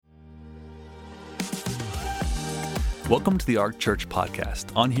Welcome to the Ark Church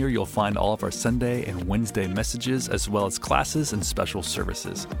podcast. On here, you'll find all of our Sunday and Wednesday messages, as well as classes and special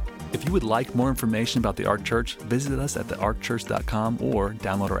services. If you would like more information about the Ark Church, visit us at thearkchurch.com or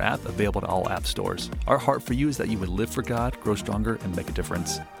download our app, available to all app stores. Our heart for you is that you would live for God, grow stronger, and make a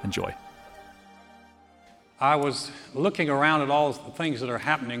difference. Enjoy. I was looking around at all the things that are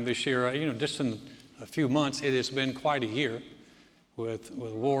happening this year. Just in a few months, it has been quite a year with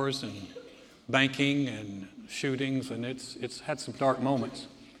wars and banking and shootings, and it's had some dark moments.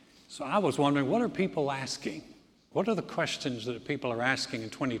 So I was wondering, what are people asking? What are the questions that people are asking in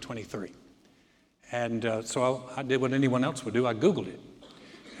 2023? And so I did what anyone else would do. I Googled it.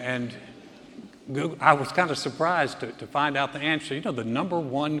 And I was kind of surprised to find out the answer. The number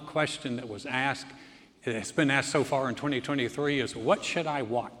one question that was asked, it's been asked so far in 2023, is what should I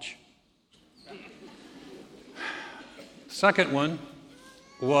watch? Second one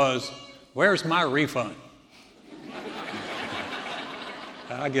was, where's my refund?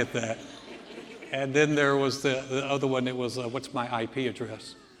 I get that. And then there was the other one. It was, what's my IP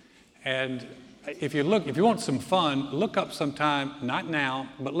address? And if you want some fun, look up sometime, not now,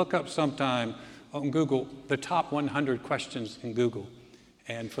 but look up sometime on Google, the top 100 questions in Google,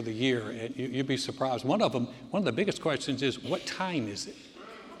 and for the year, and you'd be surprised. One of the biggest questions is, what time is it?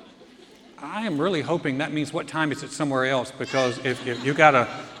 I am really hoping that means what time is it somewhere else, because if you got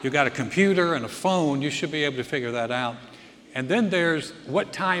a computer and a phone, you should be able to figure that out. And then there's,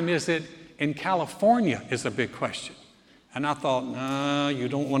 what time is it in California is a big question. And I thought, no, you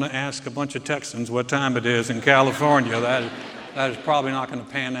don't want to ask a bunch of Texans what time it is in California. That is probably not going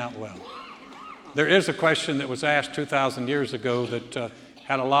to pan out well. There is a question that was asked 2,000 years ago that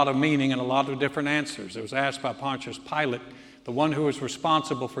had a lot of meaning and a lot of different answers. It was asked by Pontius Pilate, the one who was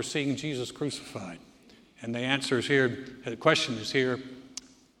responsible for seeing Jesus crucified. And the answer is here, the question is here.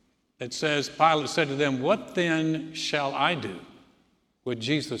 It says, Pilate said to them, what then shall I do with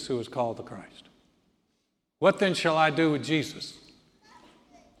Jesus who is called the Christ? What then shall I do with Jesus?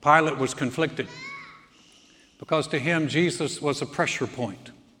 Pilate was conflicted because to him, Jesus was a pressure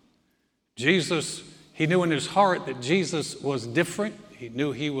point. Jesus, he knew in his heart that Jesus was different. He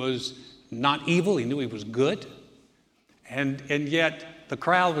knew he was not evil. He knew he was good. And yet the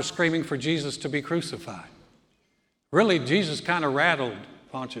crowd was screaming for Jesus to be crucified. Really, Jesus kind of rattled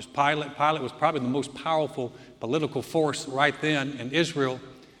Pontius Pilate. Pilate was probably the most powerful political force right then in Israel.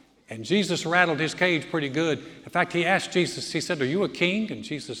 And Jesus rattled his cage pretty good. In fact, he asked Jesus, he said, are you a king? And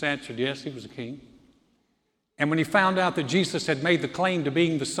Jesus answered, yes, he was a king. And when he found out that Jesus had made the claim to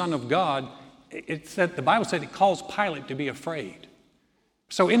being the Son of God, the Bible said it caused Pilate to be afraid.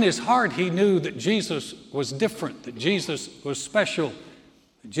 So in his heart, he knew that Jesus was different, that Jesus was special,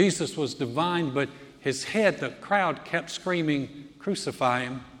 that Jesus was divine, but his head, the crowd kept screaming, crucify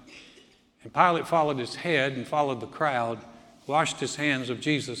him. And Pilate followed his head and followed the crowd, washed his hands of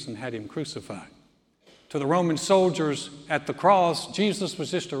Jesus and had him crucified. To the Roman soldiers at the cross, Jesus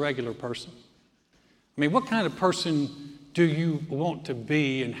was just a regular person. I mean, what kind of person do you want to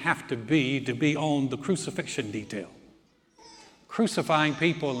be and have to be on the crucifixion detail? Crucifying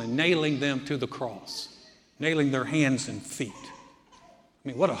people and nailing them to the cross, nailing their hands and feet. I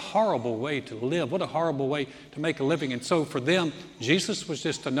mean, what a horrible way to live. What a horrible way to make a living. And so for them, Jesus was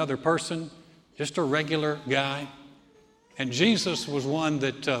just another person, just a regular guy. And Jesus was one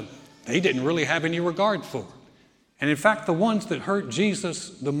that they didn't really have any regard for. And in fact, the ones that hurt Jesus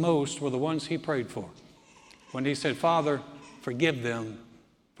the most were the ones he prayed for. When he said, Father, forgive them,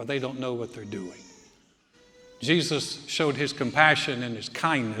 for they don't know what they're doing. Jesus showed his compassion and his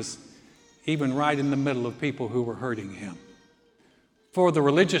kindness even right in the middle of people who were hurting him. For the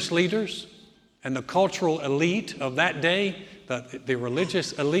religious leaders and the cultural elite of that day, the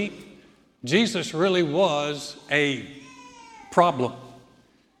religious elite, Jesus really was a problem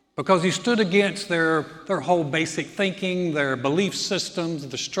because he stood against their whole basic thinking, their belief systems,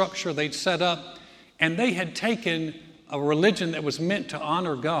 the structure they'd set up, and they had taken a religion that was meant to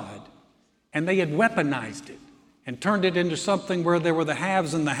honor God, and they had weaponized it and turned it into something where there were the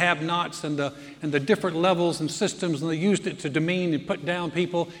haves and the have-nots and the different levels and systems, and they used it to demean and put down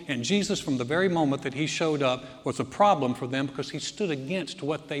people. And Jesus, from the very moment that he showed up, was a problem for them because he stood against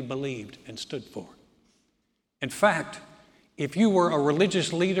what they believed and stood for. In fact, if you were a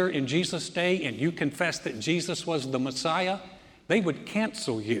religious leader in Jesus' day and you confessed that Jesus was the Messiah, they would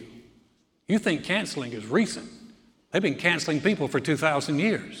cancel you. You think canceling is recent. They've been canceling people for 2,000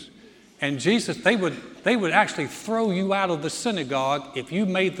 years. And Jesus, they would actually throw you out of the synagogue if you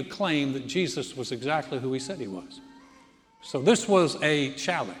made the claim that Jesus was exactly who he said he was. So this was a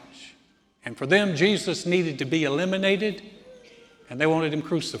challenge. And for them, Jesus needed to be eliminated, and they wanted him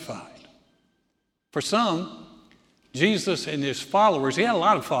crucified. For some, Jesus and his followers, he had a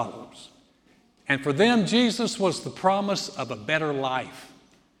lot of followers. And for them, Jesus was the promise of a better life.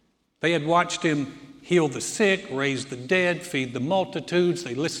 They had watched him heal the sick, raise the dead, feed the multitudes.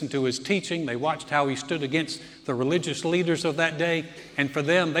 They listened to his teaching. They watched how he stood against the religious leaders of that day. And for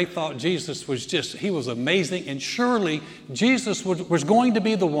them, they thought Jesus was he was amazing. And surely Jesus was going to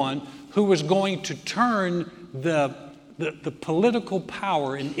be the one who was going to turn the political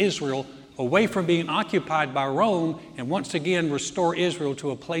power in Israel away from being occupied by Rome and once again restore Israel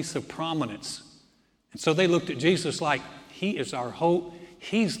to a place of prominence. And so they looked at Jesus like, he is our hope.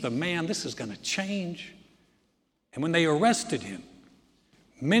 He's the man. This is going to change. And when they arrested him,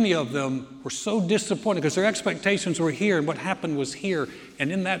 many of them were so disappointed because their expectations were here and what happened was here.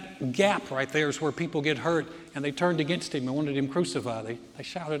 And in that gap right there is where people get hurt, and they turned against him and wanted him crucified. They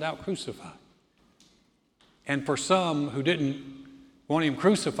shouted out, crucify. And for some who didn't want him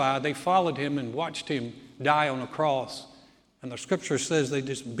crucified, they followed him and watched him die on a cross. And the scripture says they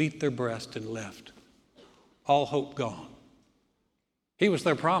just beat their breast and left. All hope gone. He was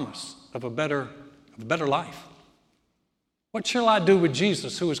their promise of a better life. What shall I do with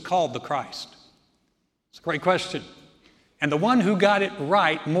Jesus, who is called the Christ? It's a great question. And the one who got it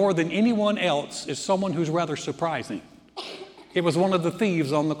right more than anyone else is someone who's rather surprising. It was one of the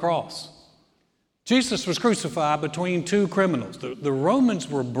thieves on the cross. Jesus was crucified between two criminals. The Romans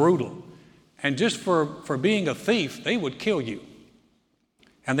were brutal. And just for being a thief, they would kill you.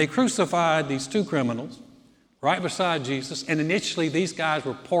 And they crucified these two criminals right beside Jesus. And initially, these guys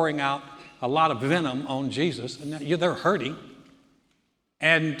were pouring out a lot of venom on Jesus. And they're hurting.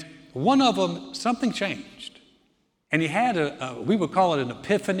 And one of them, something changed. And he had we would call it an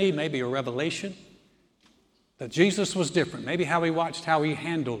epiphany, maybe a revelation, that Jesus was different. Maybe how he watched, how he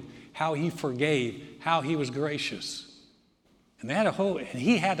handled, how he forgave, how he was gracious. And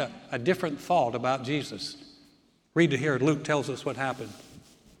he had a different thought about Jesus. Read it here. Luke tells us what happened.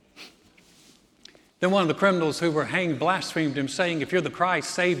 Then one of the criminals who were hanged blasphemed him, saying, if you're the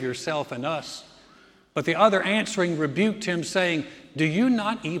Christ, save yourself and us. But the other answering rebuked him, saying, do you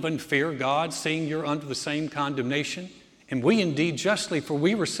not even fear God, seeing you're under the same condemnation? And we indeed justly, for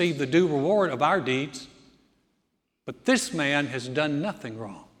we receive the due reward of our deeds. But this man has done nothing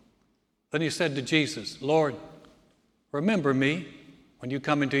wrong. Then he said to Jesus, Lord, remember me when you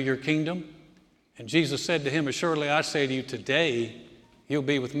come into your kingdom. And Jesus said to him, assuredly I say to you, today you'll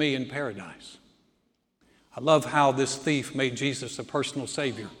be with me in paradise. I love how this thief made Jesus a personal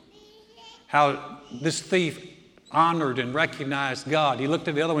Savior. How this thief honored and recognized God. He looked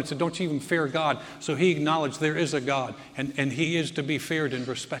at the other one and said, don't you even fear God? So he acknowledged there is a God, and he is to be feared and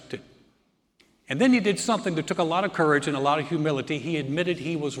respected. And then he did something that took a lot of courage and a lot of humility. He admitted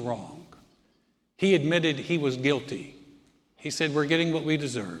he was wrong. He admitted he was guilty. He said, we're getting what we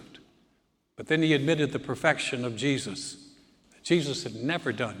deserved. But then he admitted the perfection of Jesus. That Jesus had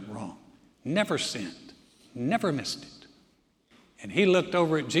never done wrong, never sinned, never missed it. And he looked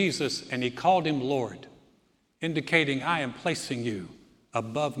over at Jesus and he called him Lord, indicating, I am placing you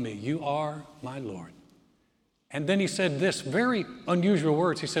above me. You are my Lord. And then he said this very unusual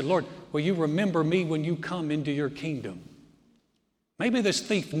words. He said, Lord, will you remember me when you come into your kingdom? Maybe this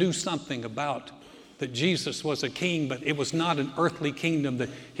thief knew something about that Jesus was a king, but it was not an earthly kingdom, that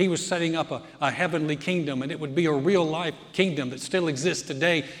he was setting up a heavenly kingdom, and it would be a real life kingdom that still exists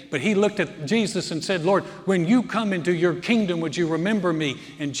today. But he looked at Jesus and said, Lord, when you come into your kingdom, would you remember me?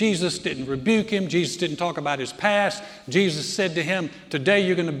 And Jesus didn't rebuke him. Jesus didn't talk about his past. Jesus said to him, today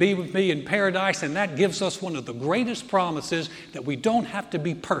you're going to be with me in paradise. And that gives us one of the greatest promises, that we don't have to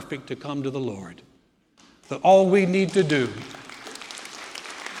be perfect to come to the Lord. That all we need to do,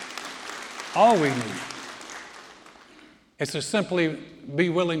 all we need is to simply be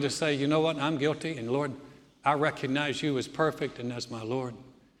willing to say, you know what, I'm guilty, and Lord, I recognize you as perfect and as my Lord.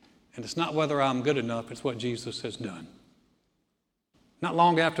 And it's not whether I'm good enough, it's what Jesus has done. Not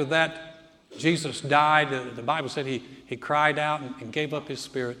long after that, Jesus died. The Bible said he cried out and gave up his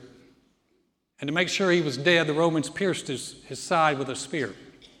spirit. And to make sure he was dead, the Romans pierced his side with a spear.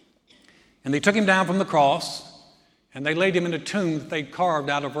 And they took him down from the cross, and they laid him in a tomb that they'd carved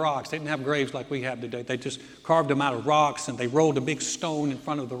out of rocks. They didn't have graves like we have today. They just carved him out of rocks, and they rolled a big stone in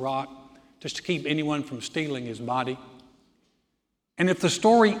front of the rock just to keep anyone from stealing his body. And if the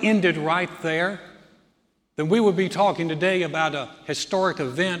story ended right there, then we would be talking today about a historic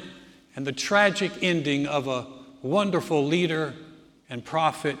event and the tragic ending of a wonderful leader and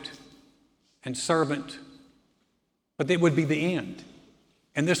prophet and servant. But it would be the end,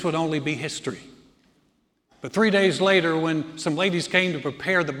 and this would only be history. But 3 days later, when some ladies came to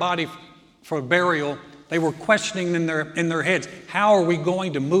prepare the body for burial, They were questioning in their heads, how are we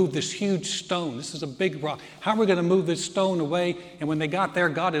going to move this huge stone? This is a big rock. How are we going to move this stone away? And when they got there,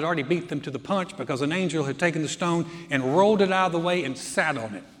 God had already beat them to the punch because an angel had taken the stone and rolled it out of the way and sat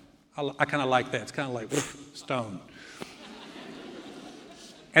on it. I kind of like that. It's kind of like, stone.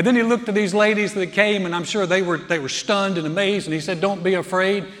 And then he looked at these ladies that came, and I'm sure they were stunned and amazed, and he said, don't be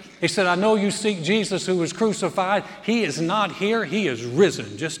afraid. He said, I know you seek Jesus who was crucified. He is not here. He is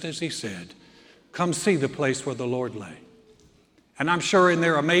risen, just as he said. Come see the place where the Lord lay. And I'm sure in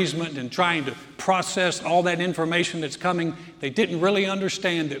their amazement and trying to process all that information that's coming, they didn't really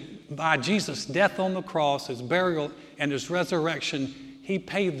understand that by Jesus' death on the cross, his burial, and his resurrection, he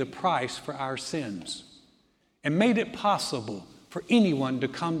paid the price for our sins and made it possible for anyone to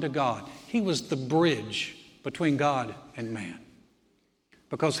come to God. He was the bridge between God and man,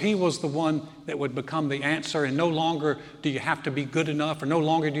 because he was the one that would become the answer, and no longer do you have to be good enough, or no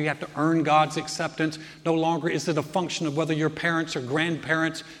longer do you have to earn God's acceptance. No longer is it a function of whether your parents or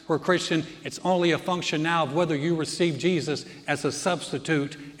grandparents were Christian. It's only a function now of whether you receive Jesus as a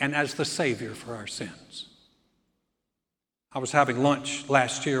substitute and as the Savior for our sins. I was having lunch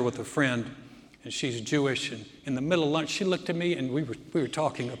last year with a friend, and she's Jewish, and in the middle of lunch, she looked at me, and we were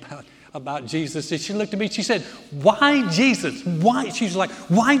talking about Jesus. And she looked at me, she said, why Jesus? Why? She's like,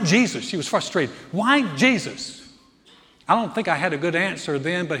 why Jesus? She was frustrated. Why Jesus? I don't think I had a good answer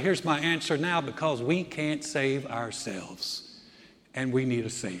then, but here's my answer now: because we can't save ourselves, and we need a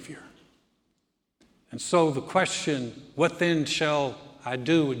Savior. And so the question, what then shall I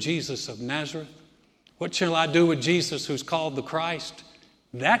do with Jesus of Nazareth? What shall I do with Jesus who's called the Christ?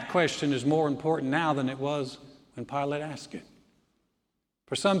 That question is more important now than it was when Pilate asked it.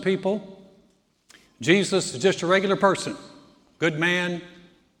 For some people, Jesus is just a regular person, good man,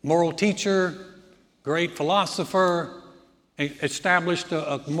 moral teacher, great philosopher, established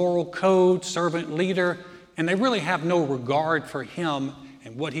a moral code, servant leader, and they really have no regard for him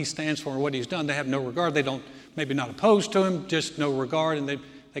and what he stands for and what he's done. They have no regard. They don't, maybe not opposed to him, just no regard, and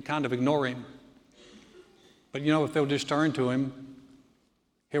they kind of ignore him. But you know, if they'll just turn to him,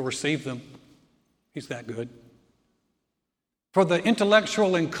 he'll receive them. He's that good. For the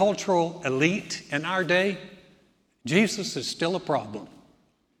intellectual and cultural elite in our day, Jesus is still a problem,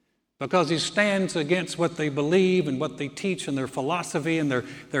 because he stands against what they believe and what they teach and their philosophy and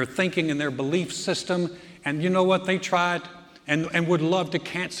their thinking and their belief system. And you know what? They tried and would love to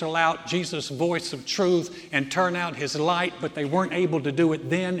cancel out Jesus' voice of truth and turn out his light, but they weren't able to do it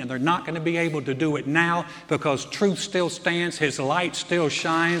then, and they're not going to be able to do it now, because truth still stands, his light still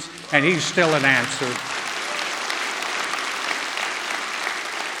shines, and he's still an answer.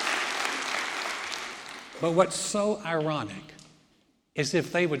 But what's so ironic is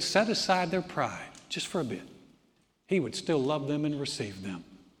if they would set aside their pride just for a bit, he would still love them and receive them,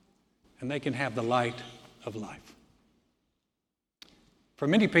 and they can have the light of life. For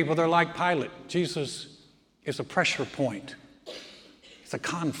many people, they're like Pilate. Jesus is a pressure point. It's a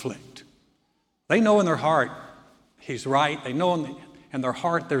conflict. They know in their heart he's right. They know in their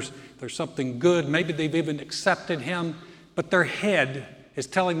heart there's something good. Maybe they've even accepted him, but their head is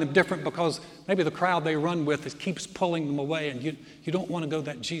telling them different, because maybe the crowd they run with keeps pulling them away, and you don't want to go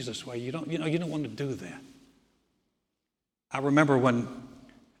that Jesus way. You don't want to do that. I remember when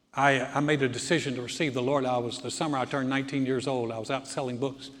I made a decision to receive the Lord. The summer I turned 19 years old. I was out selling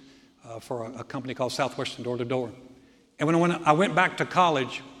books for a company called Southwestern Door to Door. And when I went back to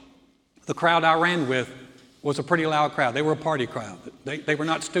college, the crowd I ran with was a pretty loud crowd. They were a party crowd. They were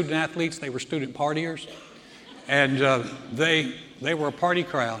not student athletes. They were student partiers. And they were a party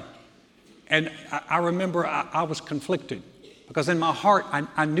crowd. And I remember I was conflicted, because in my heart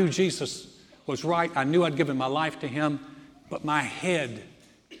I knew Jesus was right. I knew I'd given my life to him. But my head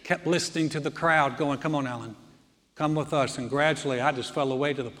kept listening to the crowd going, come on, Alan, come with us. And gradually I just fell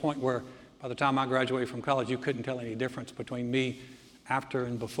away to the point where by the time I graduated from college, you couldn't tell any difference between me after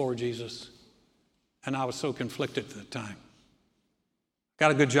and before Jesus. And I was so conflicted at the time.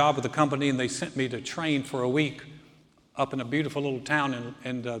 Got a good job with the company, and they sent me to train for a week up in a beautiful little town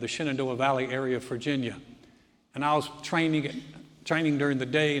in the Shenandoah Valley area of Virginia. And I was training during the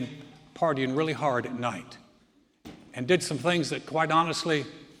day and partying really hard at night, and did some things that, quite honestly,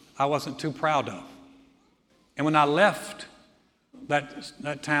 I wasn't too proud of. And when I left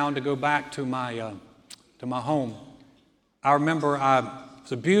that town to go back to my home, I remember it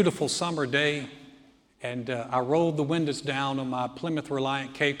was a beautiful summer day, and I rolled the windows down on my Plymouth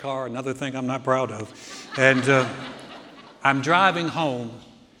Reliant K car, another thing I'm not proud of. And I'm driving home,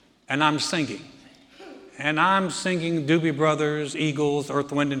 and I'm singing. And I'm singing Doobie Brothers, Eagles,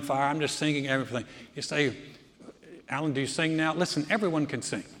 Earth, Wind, and Fire. I'm just singing everything. You say, Alan, do you sing now? Listen, everyone can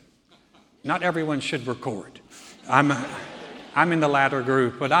sing. Not everyone should record. I'm in the latter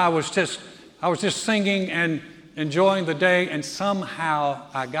group, but I was just singing and enjoying the day, and somehow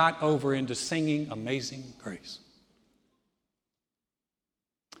I got over into singing Amazing Grace.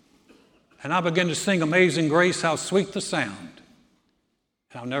 And I began to sing Amazing Grace, how sweet the sound.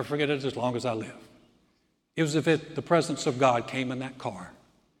 And I'll never forget it as long as I live. It was as if the presence of God came in that car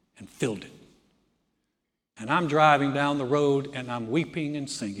and filled it. And I'm driving down the road and I'm weeping and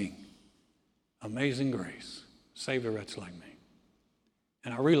singing Amazing Grace, saved a wretch like me.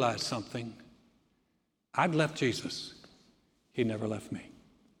 And I realized something. I'd left Jesus. He never left me.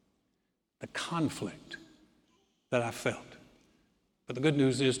 The conflict that I felt. But the good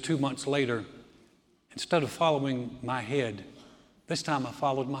news is 2 months later, instead of following my head, this time I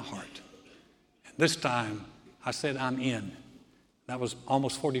followed my heart. And this time I said, I'm in. That was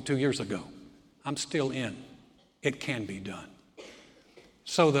almost 42 years ago. I'm still in. It can be done.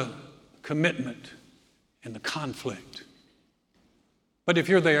 So the commitment and the conflict. But if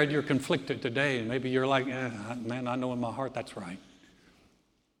you're there and you're conflicted today, and maybe you're like, man, I know in my heart that's right.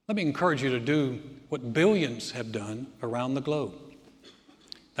 Let me encourage you to do what billions have done around the globe.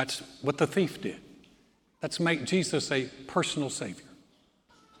 That's what the thief did. Let's make Jesus a personal Savior.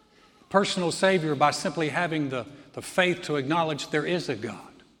 Personal Savior by simply having the faith to acknowledge there is a God.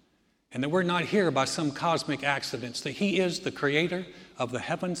 And that we're not here by some cosmic accidents, that He is the creator of the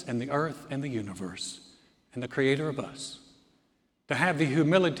heavens and the earth and the universe, and the creator of us. To have the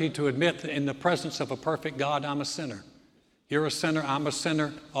humility to admit that in the presence of a perfect God, I'm a sinner. You're a sinner, I'm a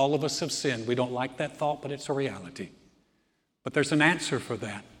sinner, all of us have sinned. We don't like that thought, but it's a reality. But there's an answer for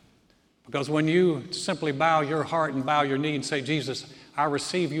that. Because when you simply bow your heart and bow your knee and say, Jesus, I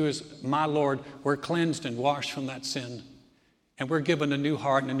receive you as my Lord, we're cleansed and washed from that sin. And we're given a new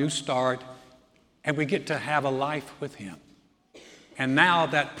heart and a new start, and we get to have a life with Him. And now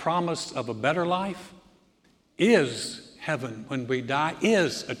that promise of a better life is heaven when we die,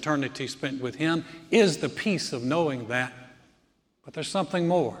 is eternity spent with Him, is the peace of knowing that. But there's something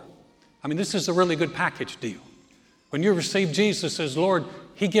more. I mean, this is a really good package deal. When you receive Jesus as Lord,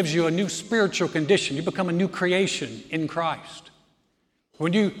 He gives you a new spiritual condition. You become a new creation in Christ.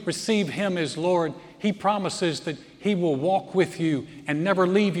 When you receive Him as Lord, He promises that He will walk with you and never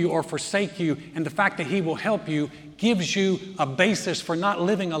leave you or forsake you. And the fact that He will help you gives you a basis for not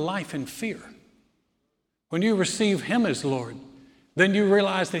living a life in fear. When you receive Him as Lord, then you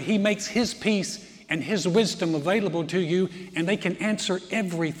realize that He makes His peace and His wisdom available to you, and they can answer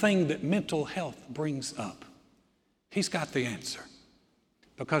everything that mental health brings up. He's got the answer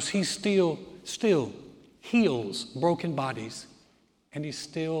because He still heals broken bodies, and He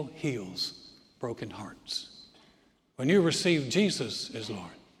still heals broken hearts. When you receive Jesus as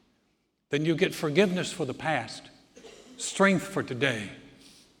Lord, then you get forgiveness for the past, strength for today,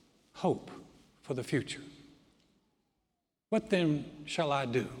 hope for the future. What then shall I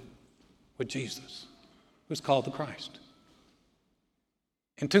do with Jesus, who's called the Christ?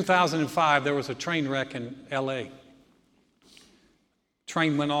 In 2005, there was a train wreck in L.A.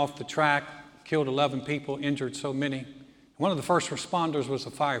 Train went off the track, killed 11 people, injured so many. One of the first responders was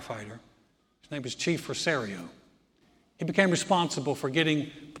a firefighter. His name was Chief Rosario. He became responsible for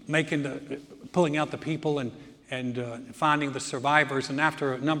pulling out the people and finding the survivors. And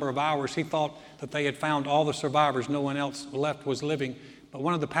after a number of hours, he thought that they had found all the survivors. No one else left was living. But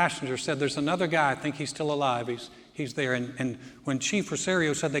one of the passengers said, there's another guy, I think he's still alive. He's there. And when Chief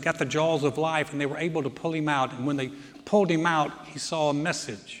Rosario said they got the jaws of life and they were able to pull him out, and when they pulled him out, he saw a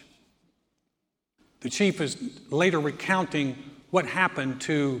message. The chief is later recounting what happened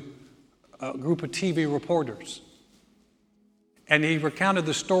to a group of TV reporters. And he recounted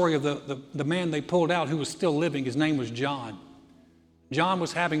the story of the man they pulled out who was still living. His name was John. John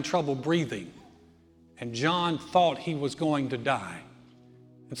was having trouble breathing, and John thought he was going to die.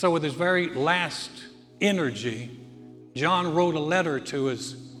 And so with his very last energy, John wrote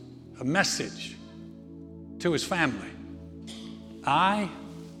a message to his family. I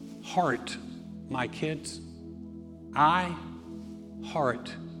heart my kids. I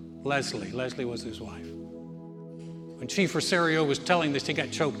heart Leslie. Leslie was his wife. When Chief Rosario was telling this, he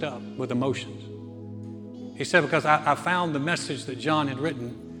got choked up with emotions. He said, because I found the message that John had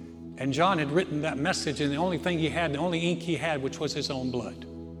written, and John had written that message, and the only thing he had, the only ink he had, which was his own blood.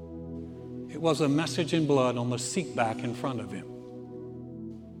 It was a message in blood on the seat back in front of him.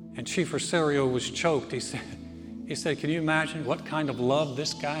 And Chief Rosario was choked. He said, can you imagine what kind of love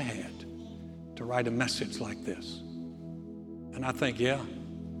this guy had to write a message like this? And I think, yeah,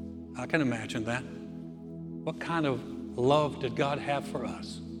 I can imagine that. What kind of love did God have for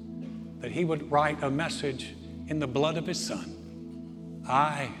us? That He would write a message in the blood of His Son.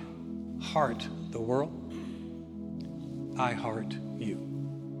 I heart the world, I heart you.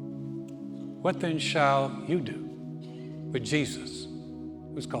 What then shall you do with Jesus,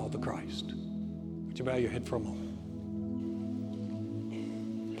 who's called the Christ? Would you bow your head for a moment?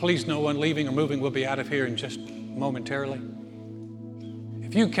 Please, no one leaving or moving will be out of here in just momentarily.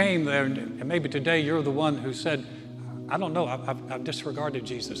 If you came there and maybe today you're the one who said, I don't know, I've disregarded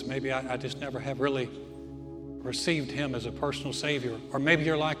Jesus. Maybe I just never have really received him as a personal Savior. Or maybe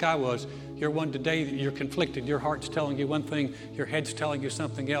you're like I was. You're one today that you're conflicted. Your heart's telling you one thing, your head's telling you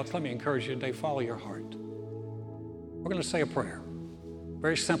something else. Let me encourage you today, follow your heart. We're going to say a prayer.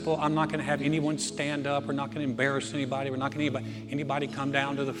 Very simple. I'm not going to have anyone stand up. We're not going to embarrass anybody. We're not going to anybody come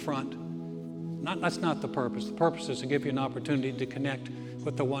down to the front. That's not the purpose. The purpose is to give you an opportunity to connect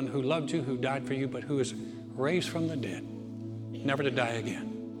with the one who loved you, who died for you, but who is raised from the dead, never to die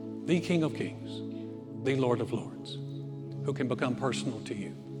again. The King of Kings, the Lord of Lords, who can become personal to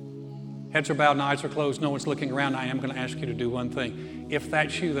you. Heads are bowed and eyes are closed. No one's looking around. I am going to ask you to do one thing. If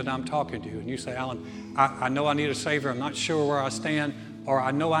that's you that I'm talking to, and you say, Alan, I know I need a Savior. I'm not sure where I stand, or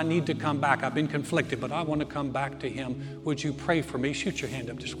I know I need to come back. I've been conflicted, but I want to come back to him. Would you pray for me? Shoot your hand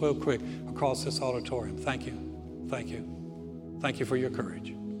up just real quick across this auditorium. Thank you. Thank you. Thank you for your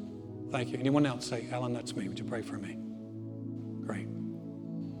courage. Thank you. Anyone else say, Alan, that's me. Would you pray for me? Great.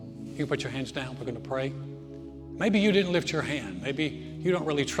 You put your hands down. We're going to pray. Maybe you didn't lift your hand. Maybe you don't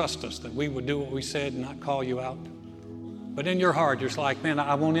really trust us that we would do what we said and not call you out. But in your heart, you're just like, man,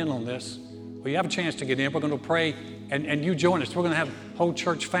 I want in on this. Well, you have a chance to get in. We're going to pray, and you join us. We're going to have whole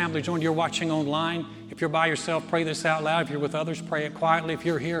church family join. You're watching online. If you're by yourself, pray this out loud. If you're with others, pray it quietly. If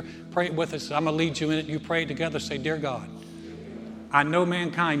you're here, pray it with us. I'm going to lead you in it. You pray it together. Say, Dear God, I know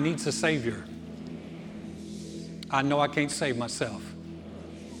mankind needs a Savior. I know I can't save myself.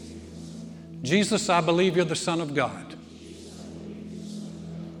 Jesus, I believe you're the Son of God.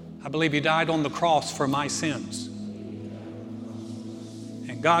 I believe you died on the cross for my sins.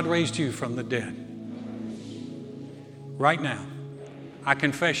 And God raised you from the dead. Right now, I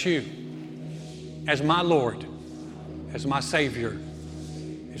confess you as my Lord, as my Savior,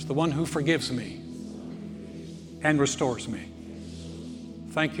 as the one who forgives me and restores me.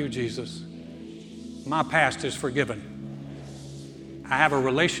 Thank you, Jesus. My past is forgiven. I have a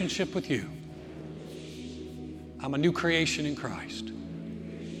relationship with you. I'm a new creation in Christ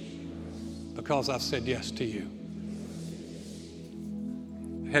because I've said yes to you.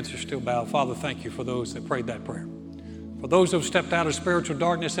 Heads are still bowed. Father, thank you for those that prayed that prayer. For those who have stepped out of spiritual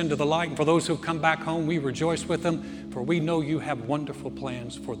darkness into the light, and for those who have come back home, we rejoice with them, for we know you have wonderful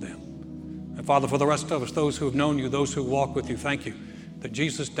plans for them. And Father, for the rest of us, those who have known you, those who walk with you, thank you that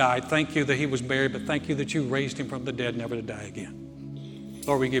Jesus died. Thank you that he was buried, but thank you that you raised him from the dead, never to die again.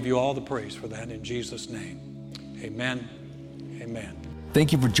 Lord, we give you all the praise for that in Jesus' name. Amen. Amen.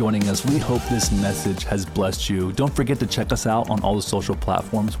 Thank you for joining us. We hope this message has blessed you. Don't forget to check us out on all the social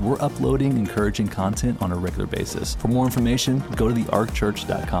platforms. We're uploading encouraging content on a regular basis. For more information, go to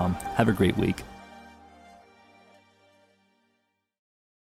thearkchurch.com. Have a great week.